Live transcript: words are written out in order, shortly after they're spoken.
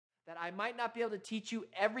that I might not be able to teach you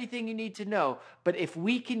everything you need to know, but if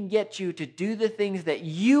we can get you to do the things that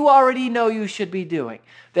you already know you should be doing,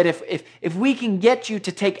 that if we can get you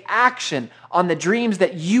to take action on the dreams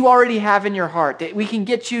that you already have in your heart, that we can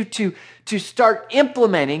get you to start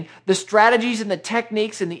implementing the strategies and the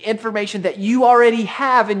techniques and the information that you already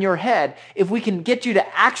have in your head, if we can get you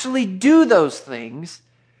to actually do those things,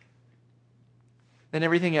 then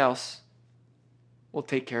everything else will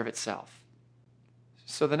take care of itself.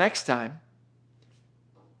 So the next time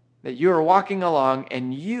that you are walking along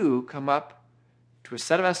and you come up to a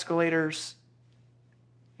set of escalators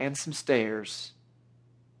and some stairs,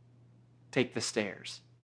 take the stairs.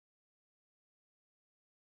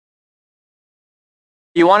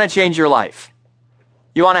 You want to change your life.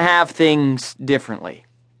 You want to have things differently.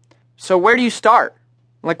 So where do you start?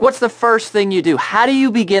 Like, what's the first thing you do? How do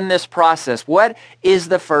you begin this process? What is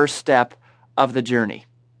the first step of the journey?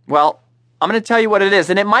 Well, I'm going to tell you what it is.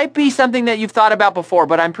 And it might be something that you've thought about before,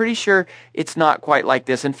 but I'm pretty sure it's not quite like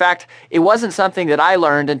this. In fact, it wasn't something that I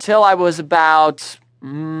learned until I was about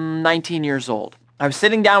 19 years old. I was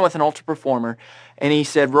sitting down with an ultra performer, and he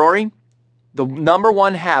said, Rory, the number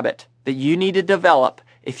one habit that you need to develop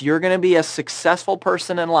if you're going to be a successful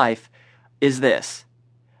person in life is this.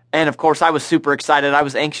 And of course, I was super excited. I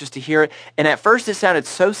was anxious to hear it. And at first, it sounded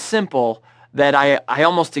so simple that I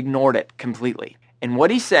almost ignored it completely. And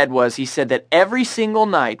what he said that every single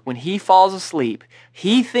night when he falls asleep,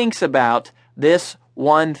 he thinks about this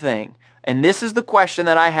one thing. And this is the question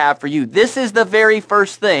that I have for you. This is the very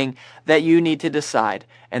first thing that you need to decide.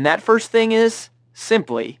 And that first thing is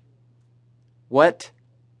simply, what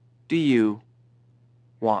do you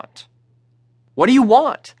want? What do you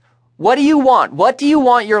want? What do you want? What do you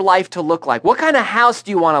want your life to look like? What kind of house do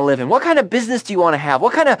you want to live in? What kind of business do you want to have?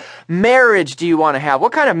 What kind of marriage do you want to have?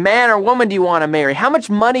 What kind of man or woman do you want to marry? How much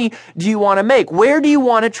money do you want to make? Where do you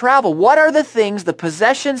want to travel? What are the things, the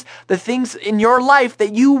possessions, the things in your life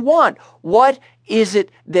that you want? What is it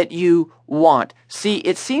that you want? See,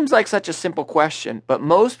 it seems like such a simple question, but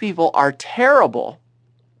most people are terrible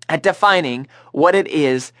at defining what it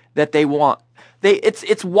is that they want.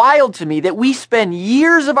 It's wild to me that we spend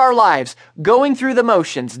years of our lives going through the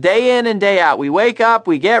motions, day in and day out. We wake up,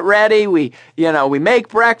 we get ready, we make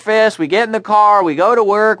breakfast, we get in the car, we go to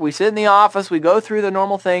work, we sit in the office, we go through the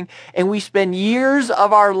normal thing, and we spend years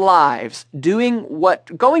of our lives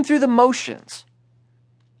going through the motions.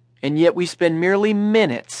 And yet we spend merely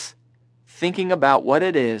minutes thinking about what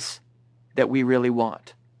it is that we really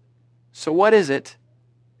want. So what is it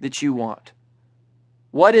that you want?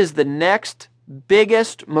 What is the next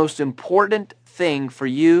biggest, most important thing for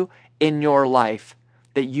you in your life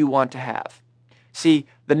that you want to have? See,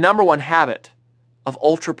 the number one habit of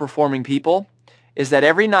ultra-performing people is that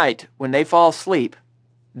every night when they fall asleep,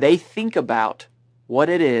 they think about what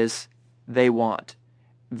it is they want.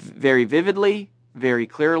 Very vividly, very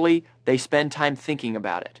clearly, they spend time thinking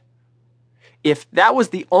about it. If that was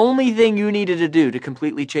the only thing you needed to do to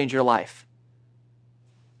completely change your life,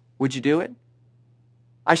 would you do it?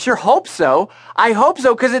 I sure hope so. I hope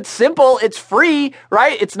so because it's simple, it's free,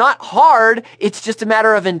 right? It's not hard. It's just a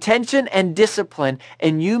matter of intention and discipline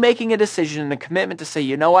and you making a decision and a commitment to say,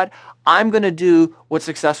 you know what? I'm going to do what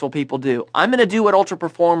successful people do. I'm going to do what ultra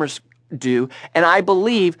performers do. And I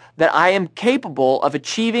believe that I am capable of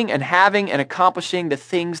achieving and having and accomplishing the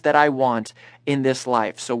things that I want in this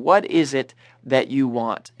life. So what is it that you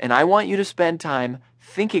want? And I want you to spend time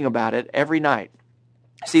thinking about it every night.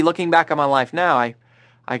 See, looking back on my life now,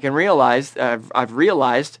 I can realize, I've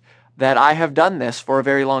realized that I have done this for a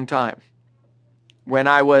very long time. When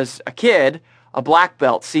I was a kid, a black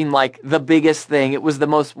belt seemed like the biggest thing. It was the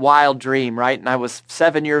most wild dream, right? And I was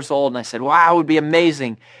 7 years old and I said, wow, it would be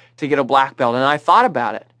amazing to get a black belt. And I thought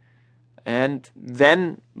about it. And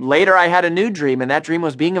then later I had a new dream, and that dream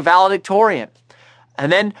was being a valedictorian.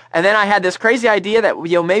 And then I had this crazy idea that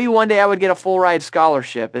maybe one day I would get a full ride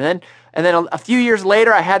scholarship. And then a few years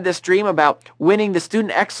later, I had this dream about winning the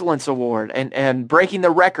Student Excellence Award and breaking the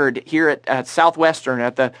record here at Southwestern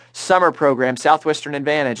at the summer program, Southwestern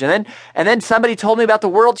Advantage. And then somebody told me about the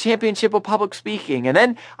World Championship of Public Speaking. And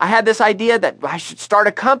then I had this idea that I should start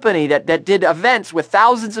a company that did events with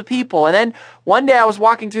thousands of people. And then one day I was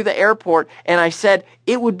walking through the airport and I said,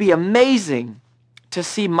 it would be amazing to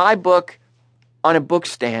see my book on a book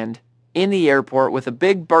stand in the airport with a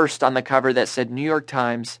big burst on the cover that said New York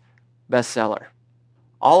Times bestseller.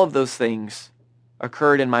 All of those things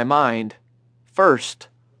occurred in my mind first,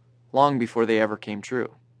 long before they ever came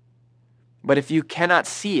true. But if you cannot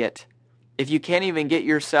see it, if you can't even get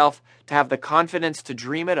yourself to have the confidence to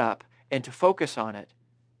dream it up and to focus on it,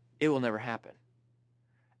 it will never happen.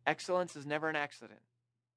 Excellence is never an accident.